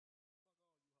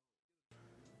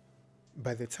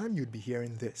by the time you'd be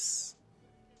hearing this,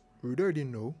 we would already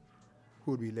know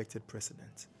who would be elected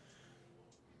president.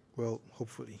 Well,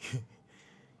 hopefully.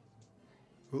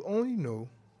 We'll only know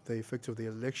the effect of the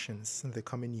elections in the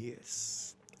coming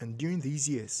years. And during these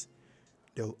years,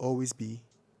 there'll always be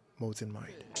Molten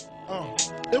Mind.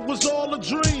 It was all a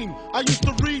dream. I used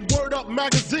to read Word Up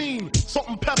magazine, Salt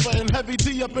and Pepper and Heavy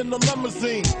D up in the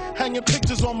limousine, hanging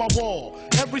pictures on my wall.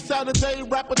 Every Saturday,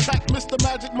 rap attack Mr.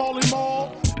 Magic Molly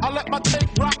Mall. I let my tape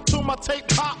rock till my tape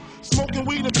pop, smoking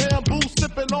weed and bamboo,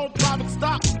 sipping on private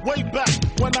stock. Way back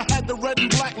when I had the red and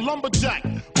black lumberjack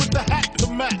with the hat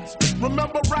to match.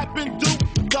 Remember rapping Duke?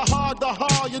 The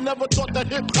hard, you never thought that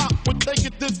hip-hop would take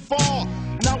it this far.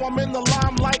 Now I'm in the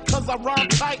limelight cause I rhyme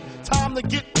tight. Time to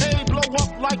get paid, blow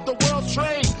up like the world's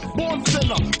trade. Born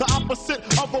sinner, the opposite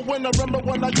of a winner. Remember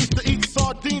when I used to eat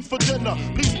sardines for dinner?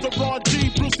 Peace to Ron G,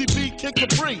 Brucey B, Kid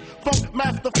Capri, Funk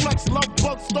Master Flex, Love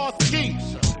Bug, Star Ski.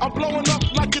 I'm blowing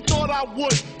up like you thought I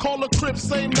would. Call a crib,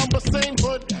 same number, same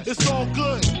hood. It's all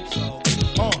good.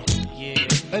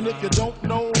 And if you don't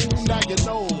know, now you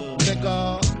know,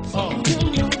 nigga. You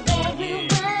know very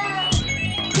well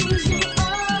who you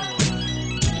are.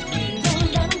 Don't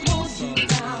let 'em hold you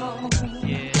down.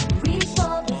 Reach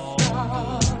for the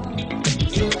stars.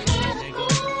 You have to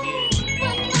move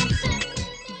when I'm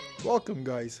saying. Welcome,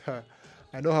 guys.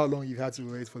 I know how long you've had to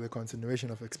wait for the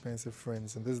continuation of Expensive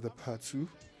Friends, and this is the part 2.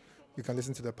 You can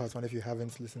listen to the part 1 if you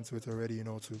haven't listened to it already,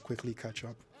 to quickly catch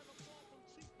up.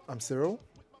 I'm Cyril,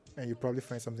 and you probably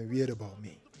find something weird about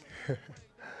me.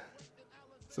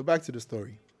 So back to the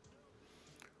story.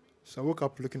 So I woke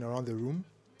up looking around the room,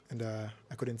 and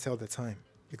I couldn't tell the time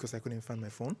because I couldn't find my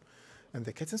phone, and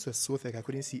the curtains were so thick I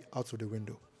couldn't see out of the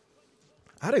window.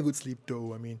 I had a good sleep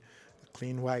though. I mean,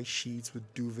 clean white sheets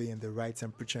with duvet and the right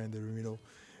temperature in the room,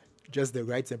 just the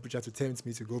right temperature to tempt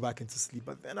me to go back into sleep.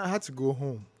 But then I had to go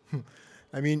home.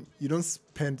 I mean, you don't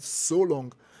spend so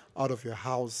long out of your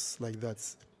house like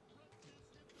that.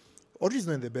 Audrey's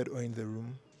not in the bed or in the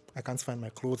room. I can't find my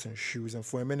clothes and shoes. And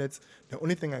for a minute, the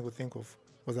only thing I could think of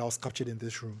was I was captured in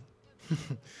this room.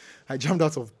 I jumped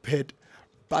out of bed,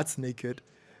 butt naked,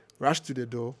 rushed to the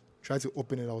door, tried to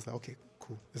open it. I was like, okay,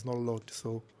 cool. It's not locked.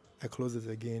 So I closed it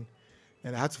again.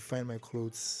 And I had to find my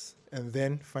clothes and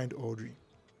then find Audrey.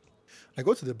 I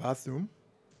go to the bathroom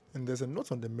and there's a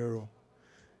note on the mirror.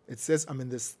 It says I'm in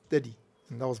the study.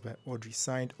 And that was by Audrey,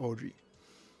 signed Audrey.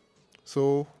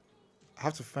 So I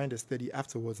have to find a study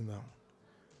afterwards now.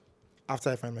 After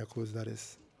I find my clothes, that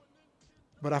is.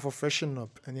 But I have to freshen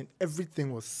up, and then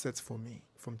everything was set for me.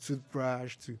 From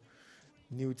toothbrush to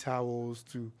new towels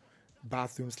to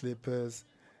bathroom slippers.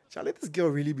 Shall let this girl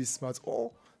really be smart?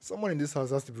 Or someone in this house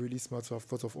has to be really smart to have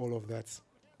thought of all of that.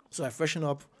 So I freshen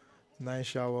up, nice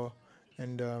shower,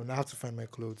 and I have to find my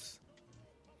clothes.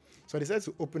 So I decided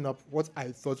to open up what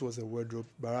I thought was a wardrobe,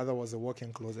 but rather was a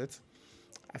walk-in closet.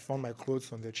 I found my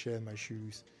clothes on the chair and my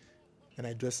shoes, and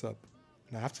I dress up.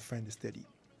 And I have to find the study.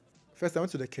 First, I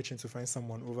went to the kitchen to find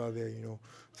someone over there,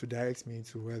 to direct me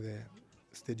to where the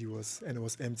study was, and it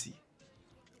was empty.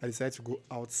 I decided to go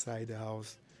outside the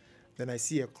house. Then I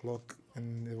see a clock,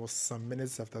 and it was some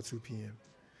minutes after 2 p.m.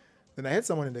 Then I heard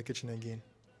someone in the kitchen again.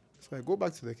 So I go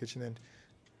back to the kitchen, and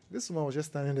this woman was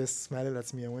just standing there smiling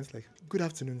at me and went like, "Good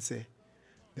afternoon, sir."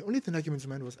 The only thing that came into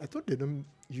mind was, I thought they don't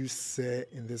use sir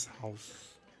in this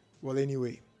house. Well,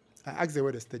 anyway, I asked her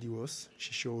where the study was.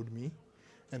 She showed me.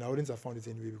 And I wouldn't have found it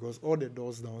anyway because all the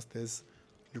doors downstairs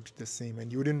looked the same and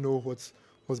you wouldn't know what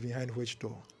was behind which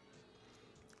door.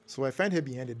 So I find her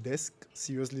behind the desk,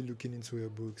 seriously looking into her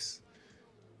books.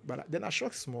 But then I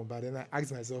shocked small, but then I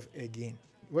asked myself again,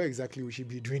 what exactly would she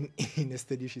be doing in the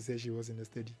study? She said she was in the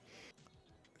study.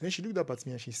 Then she looked up at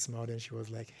me and she smiled and she was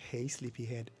like, "Hey,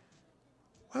 sleepyhead,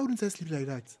 why wouldn't I sleep like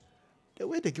that? The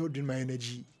way the girl drained my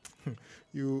energy,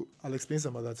 I'll explain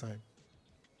some other time."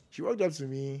 She walked up to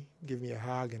me, gave me a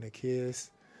hug and a kiss.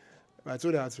 But I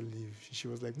told her I had to leave. She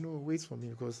was like, "No, wait for me,"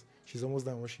 because she's almost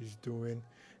done what she's doing.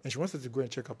 And she wanted to go and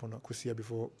check up on Akusia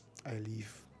before I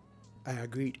leave. I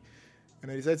agreed. And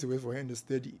I decided to wait for her in the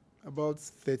study. About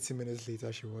 30 minutes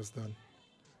later, she was done.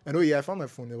 And I found my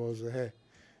phone. It was her.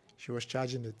 She was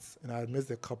charging it. And I had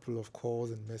missed a couple of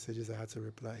calls and messages I had to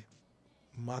reply.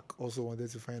 Mark also wanted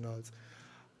to find out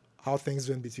how things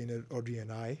went between Audrey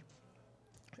and I.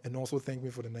 And also thank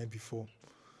me for the night before.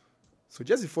 So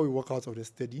just before we walk out of the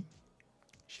study,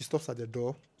 she stops at the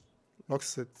door,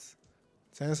 locks it,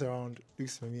 turns around,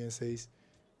 looks at me and says,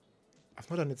 "I've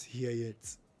not done it here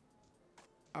yet.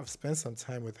 I've spent some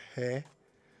time with her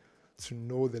to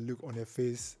know the look on her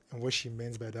face and what she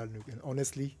meant by that look. And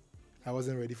honestly, I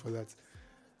wasn't ready for that."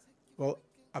 Well,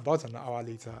 about an hour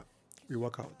later, we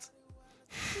walk out.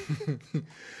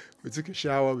 We took a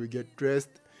shower, we get dressed.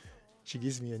 She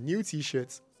gives me a new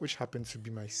t-shirt, which happened to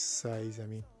be my size. I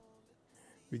mean,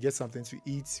 we get something to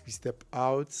eat, we step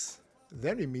out,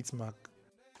 then we meet Mark.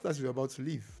 As we were about to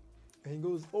leave. And he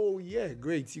goes, "Oh yeah,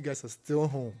 great, you guys are still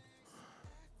home."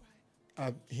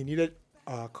 He needed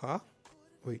our car.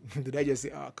 Wait, did I just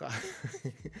say our car?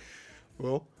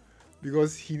 Well,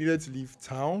 because he needed to leave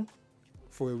town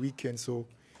for a weekend, so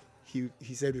he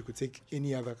said we could take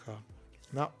any other car.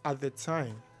 Now, at the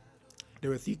time, there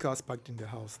were 3 cars parked in the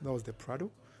house. That was the Prado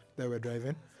that we're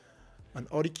driving, an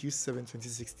Audi Q7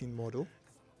 2016 model,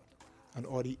 an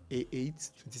Audi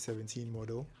A8 2017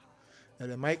 model,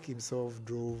 and then Mike himself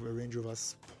drove a Range Rover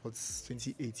Sports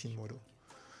 2018 model.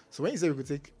 So when he said we could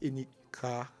take any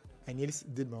car, I nearly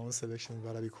did my own selection,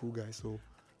 but I'd be cool guy, so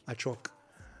I chalk.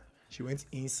 She went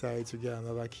inside to get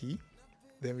another key.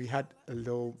 Then we had a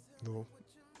little,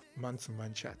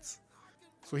 man-to-man chat.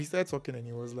 So he started talking and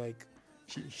he was like,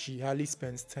 she hardly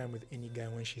spends time with any guy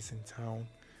when she's in town,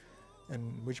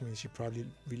 and which means she probably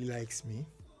really likes me.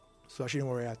 So I shouldn't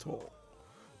worry at all.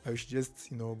 I should just,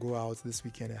 go out this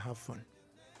weekend and have fun.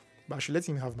 But I should let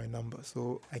him have my number.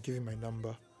 So I gave him my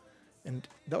number. And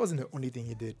that wasn't the only thing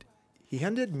he did. He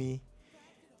handed me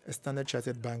a Standard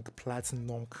Chartered Bank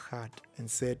Platinum card and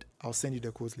said, "I'll send you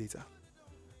the codes later."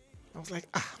 I was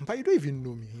like, but you don't even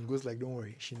know me. He goes like, "Don't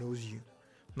worry, she knows you.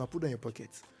 Now put it in your pocket."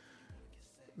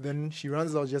 Then she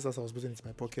runs out just as I was putting it in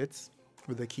my pocket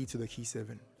with the key to the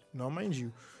Q7. Now, mind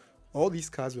you, all these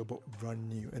cars were brand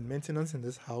new and maintenance in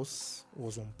this house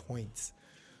was on point.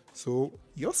 So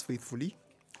yours faithfully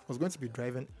was going to be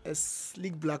driving a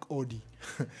sleek black Audi.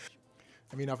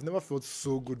 I mean, I've never felt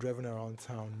so good driving around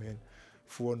town, man.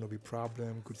 Phone, no be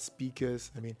problem, good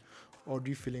speakers. I mean,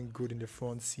 Audrey feeling good in the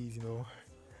front seat,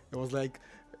 It was like,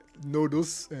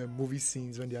 those movie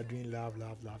scenes when they are doing laugh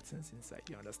things inside,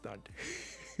 you understand?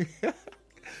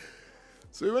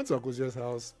 So we went to Akosia's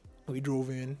house, we drove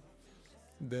in,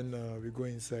 then we go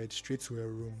inside, straight to her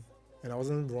room. And I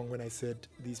wasn't wrong when I said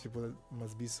these people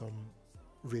must be some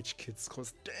rich kids,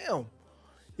 because damn,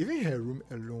 even her room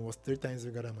alone was 3 times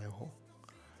bigger than my hall.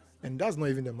 And that's not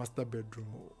even the master bedroom.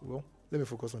 Well, let me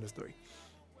focus on the story.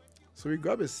 So we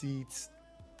grab a seat,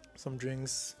 some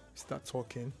drinks, start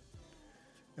talking.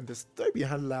 And the story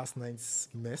behind last night's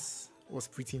mess was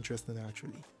pretty interesting,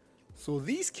 actually. So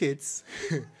these kids,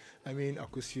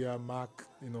 Akosia, Mark,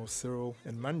 Cyril,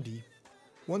 and Mandy,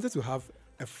 wanted to have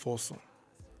a foursome.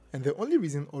 And the only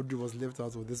reason Audrey was left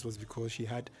out of this was because she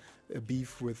had a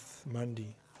beef with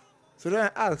Mandy. So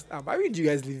then I asked, why did you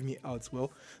guys leave me out?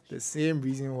 Well, the same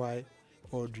reason why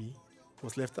Audrey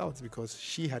was left out, because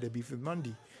she had a beef with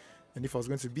Mandy. And if I was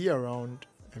going to be around,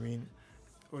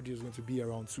 Audrey was going to be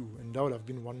around too. And that would have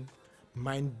been one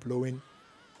mind-blowing,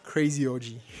 crazy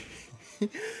orgy.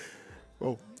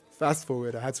 Well, fast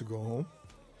forward, I had to go home.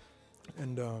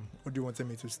 And Audrey wanted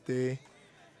me to stay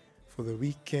for the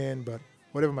weekend, but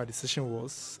whatever my decision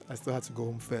was, I still had to go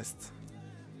home first.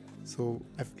 So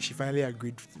she finally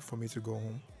agreed for me to go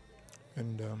home.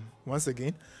 And once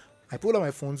again, I pulled out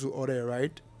my phone to order a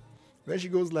ride. Then she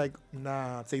goes like,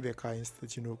 "Nah, take the car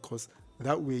instead, because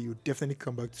that way you definitely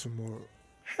come back tomorrow."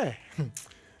 Hey,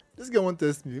 this girl won't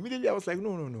test me. Immediately I was like,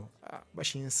 no. But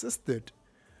she insisted.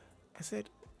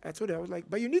 I told her, I was like,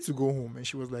 "But you need to go home." And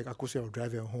she was like, "Akosia, I'll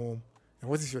drive her home. And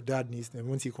what if your dad needs them?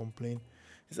 Won't he complain?"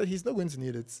 He said, "He's not going to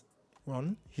need it.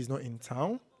 One, he's not in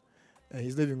town. And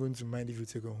he's not even going to mind if you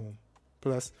take her home.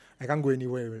 Plus, I can't go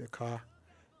anywhere with a car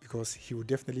because he will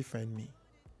definitely find me."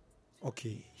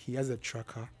 Okay, he has a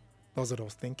tracker. That's what I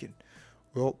was thinking.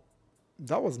 Well,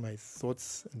 that was my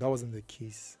thoughts, and that wasn't the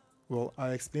case. Well,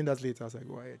 I'll explain that later as I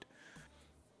go ahead.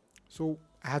 So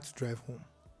I had to drive home.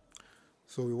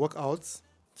 So we walk out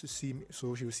to see me.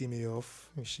 So she will see me off.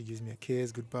 And she gives me a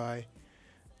kiss, goodbye.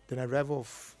 Then I drive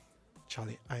off.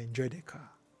 Charlie, I enjoyed the car.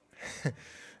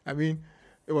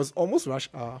 It was almost rush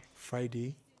hour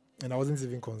Friday, and I wasn't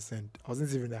even concerned. I wasn't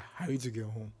even in a hurry to get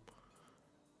home.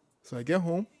 So I get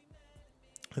home,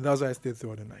 and that's why I stayed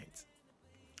throughout the night.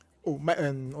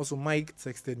 And also Mike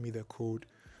texted me the code.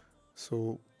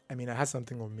 So, I had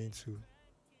something on me too.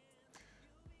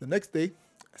 The next day,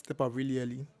 I step up really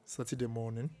early, Saturday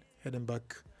morning, heading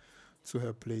back to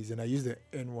her place. And I used the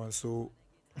N1, so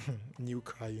new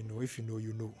car, if you know,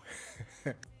 you know.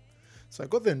 So I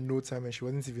got there in no time and she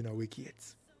wasn't even awake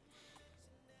yet.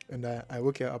 And I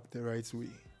woke her up the right way.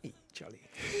 Hey, Charlie.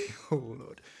 Oh,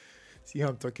 Lord. See how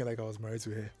I'm talking like I was married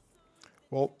to her.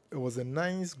 Well, it was a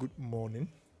nice, good morning.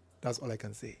 That's all I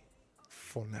can say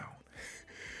for now.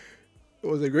 It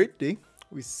was a great day.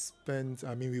 We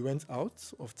went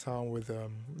out of town with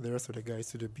the rest of the guys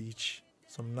to the beach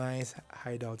some nice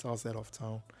hideouts outside of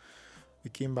town. We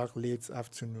came back late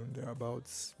afternoon,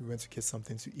 thereabouts. We went to get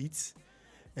something to eat.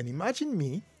 And imagine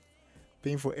me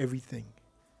paying for everything.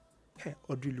 Hey,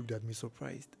 Audrey looked at me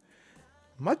surprised.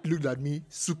 Matt looked at me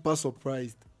super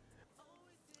surprised.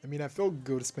 I mean, I felt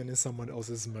good spending someone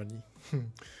else's money.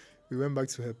 We went back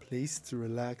to her place to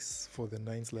relax for the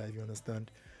night's life, you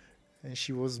understand? And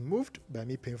she was moved by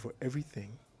me paying for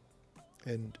everything.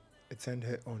 And it turned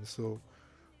her on, so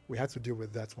we had to deal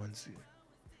with that one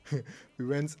too. We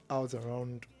went out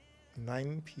around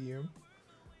 9 p.m.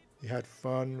 We had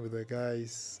fun with the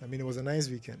guys. I mean, it was a nice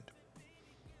weekend.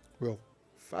 Well,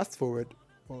 fast forward,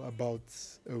 well, about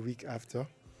a week after,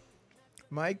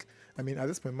 at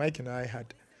this point, Mike and I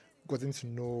had gotten to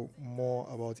know more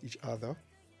about each other.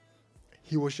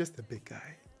 He was just a big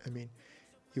guy. I mean,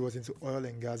 he was into oil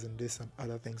and gas and did some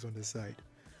other things on the side.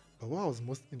 But what I was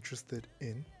most interested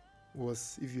in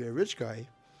was if you're a rich guy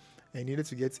and you needed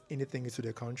to get anything into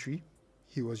the country,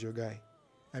 he was your guy.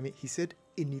 I mean, he said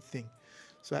anything.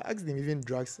 So I asked him even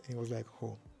drugs, and he was like,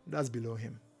 oh, that's below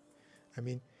him. I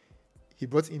mean, he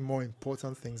brought in more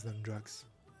important things than drugs.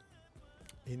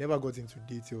 He never got into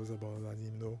details about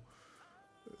that,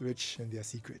 rich and their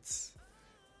secrets.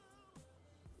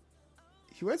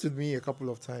 He went with me a couple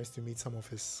of times to meet some of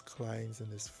his clients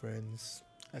and his friends.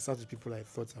 I sat with people I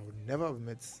thought I would never have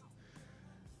met.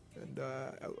 And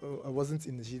I wasn't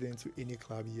initiated into any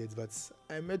club yet, but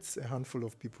I met a handful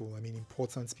of people,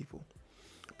 important people.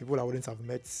 People I wouldn't have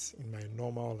met in my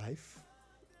normal life.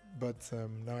 But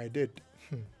now I did.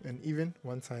 And even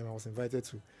one time I was invited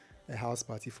to a house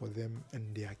party for them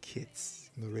and their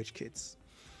kids, rich kids.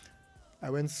 I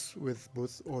went with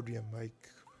both Audrey and Mike.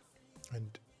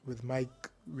 And with Mike,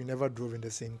 we never drove in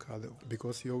the same car though,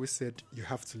 because he always said you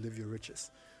have to live your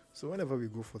riches. So whenever we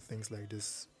go for things like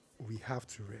this, we have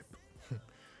to rep.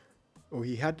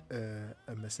 He had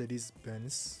a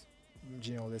Mercedes-Benz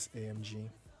GLS AMG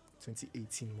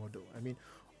 2018 model. I mean,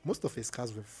 most of his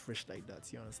cars were fresh like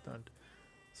that, you understand?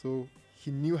 So he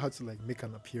knew how to make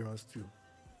an appearance too.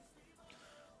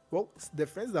 Well, the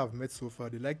friends that I've met so far,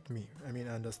 they liked me. I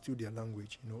understood their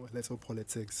language, a little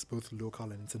politics, both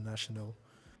local and international.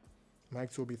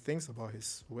 Mike told me things about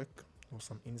his work, or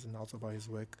some ins and outs about his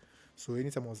work. So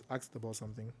anytime I was asked about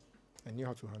something, I knew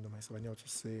how to handle myself. I knew how to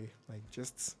say,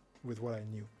 just with what I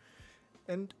knew.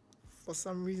 And for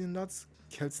some reason, that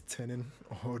kept turning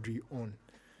Audrey on,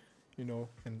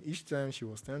 and each time she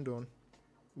was turned on,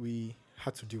 we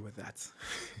had to deal with that.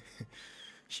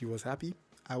 She was happy.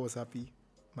 I was happy.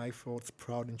 Mike felt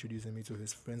proud introducing me to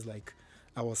his friends like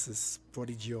I was his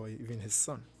prodigy or even his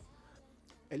son.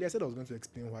 Earlier I said I was going to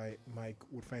explain why Mike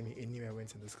would find me anywhere I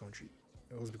went in this country.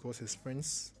 It was because his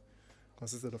friends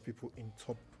consisted of people in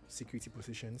top security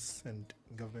positions and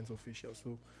government officials,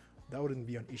 so that wouldn't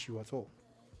be an issue at all.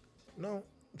 Now,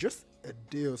 just a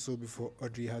day or so before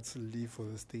Audrey had to leave for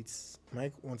the States,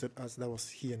 Mike wanted us, that was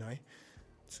he and I,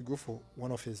 to go for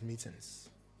one of his meetings.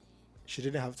 She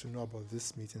didn't have to know about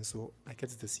this meeting, so I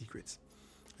kept it a secret.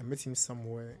 I met him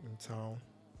somewhere in town,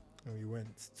 and we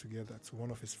went together to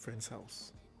one of his friend's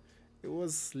house. It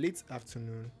was late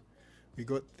afternoon. We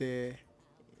got there,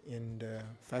 and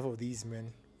 5 of these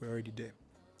men were already there.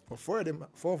 Well, 4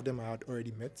 of them I had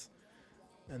already met,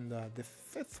 and the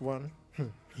 5th one,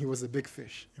 he was a big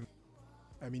fish.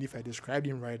 If I described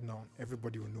him right now,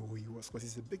 everybody will know who he was, because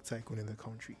he's a big tycoon in the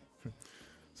country.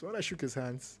 So when I shook his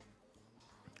hands,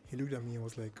 he looked at me and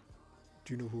was like,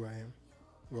 do you know who I am?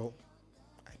 Well,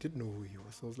 I didn't know who he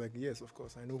was. So I was like, yes, of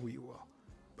course, I know who you are.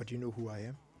 But do you know who I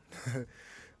am?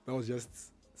 That was just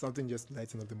something just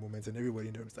lightened up the moment, and everybody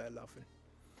in the room started laughing.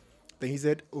 Then he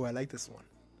said, oh, I like this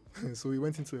one. So we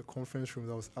went into a conference room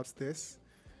that was upstairs.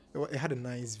 It had a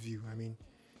nice view.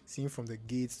 Seeing from the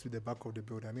gates to the back of the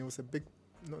building. It was a big,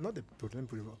 no, not the building, let me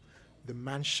put it well, the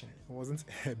mansion. It wasn't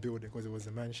a building because it was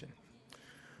a mansion.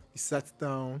 We sat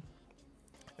down.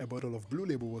 A bottle of Blue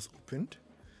Label was opened.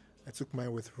 I took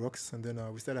mine with rocks, and then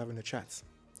we started having a chat.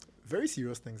 Very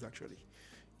serious things, actually.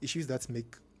 Issues that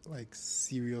make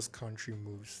serious country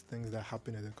moves, things that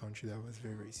happen in the country that was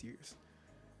very, very serious.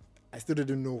 I still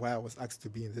didn't know why I was asked to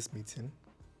be in this meeting,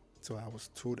 so I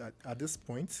was told at this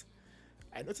point.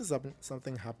 I noticed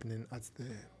something happening at the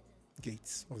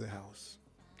gates of the house.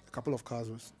 A couple of cars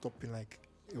were stopping,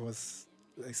 it was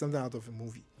like something out of a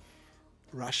movie.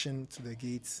 Rushing to the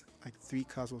gates, 3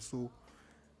 cars or so,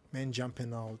 men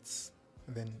jumping out,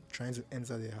 and then trying to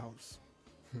enter the house.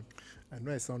 I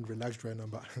know I sound relaxed right now,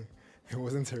 but it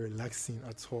wasn't a relaxed scene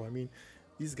at all.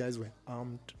 These guys were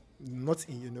armed, not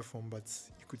in uniform, but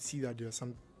you could see that there were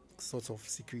some sort of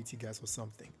security guys or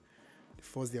something. They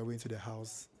forced their way into the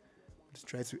house, to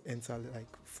try to enter,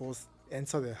 force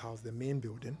enter the house, the main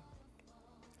building.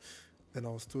 Then I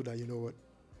was told that, you know what,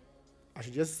 I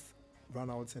should just run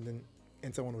out and then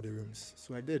enter one of the rooms.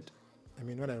 So I did. I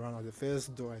mean, when I ran out, the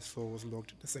first door I saw was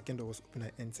locked. The second door was open.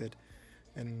 I entered,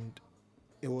 and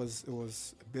it was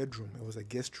a bedroom. It was a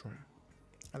guest room.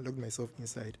 I locked myself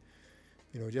inside,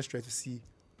 you know, just try to see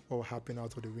what happened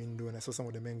out of the window. And I saw some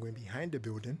of the men going behind the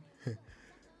building.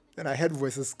 Then I heard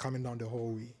voices coming down the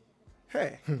hallway.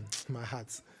 Hey, my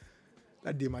heart.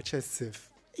 That day my chest safe.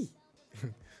 Hey.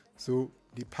 So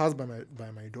they passed by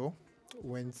my door,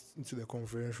 went into the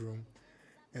conference room,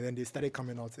 and then they started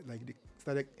coming out, like they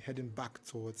started heading back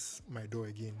towards my door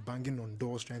again, banging on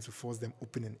doors, trying to force them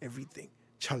open and everything.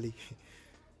 Charlie.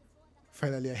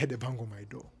 Finally, I heard a bang on my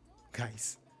door.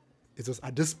 Guys, it was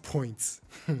at this point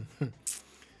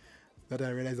that I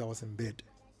realized I was in bed,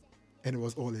 and it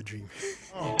was all a dream.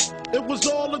 It was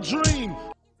all a dream.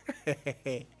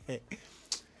 It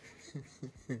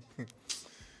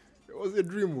was a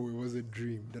dream. Oh, it was a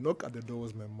dream. The knock at the door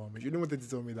was my mom. She didn't want to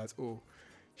tell me that, oh,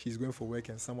 she's going for work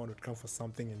and someone would come for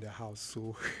something in the house,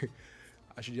 so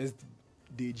I should just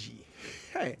DG.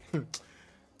 Hey,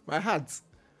 my heart.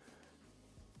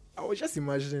 I was just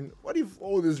imagining, what if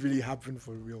all this really happened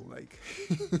for real? Like,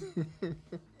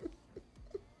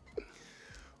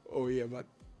 oh yeah, but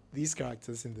these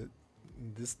characters in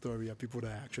this story are people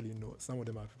that I actually know. Some of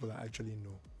them are people I actually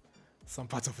know. Some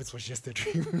part of it was just a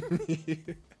dream.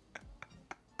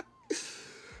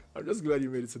 I'm just glad you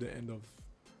made it to the end of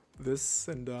this,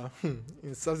 and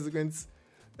in subsequent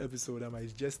episode I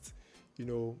might just, you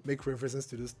know, make references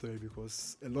to this story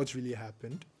because a lot really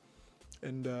happened,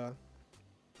 and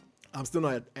I'm still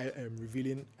not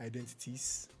revealing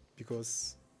identities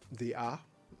because they are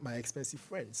my expensive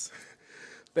friends.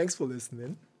 Thanks for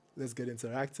listening. Let's get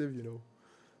interactive, you know.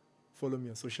 Follow me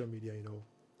on social media, you know.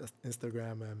 That's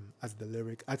Instagram at the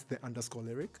 _lyric,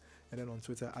 and then on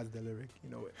Twitter at the lyric, you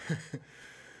know.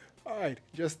 All right,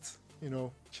 just, you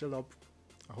know, chill up.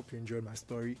 I hope you enjoyed my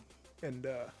story, and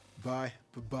bye,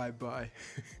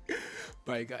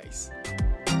 bye, guys.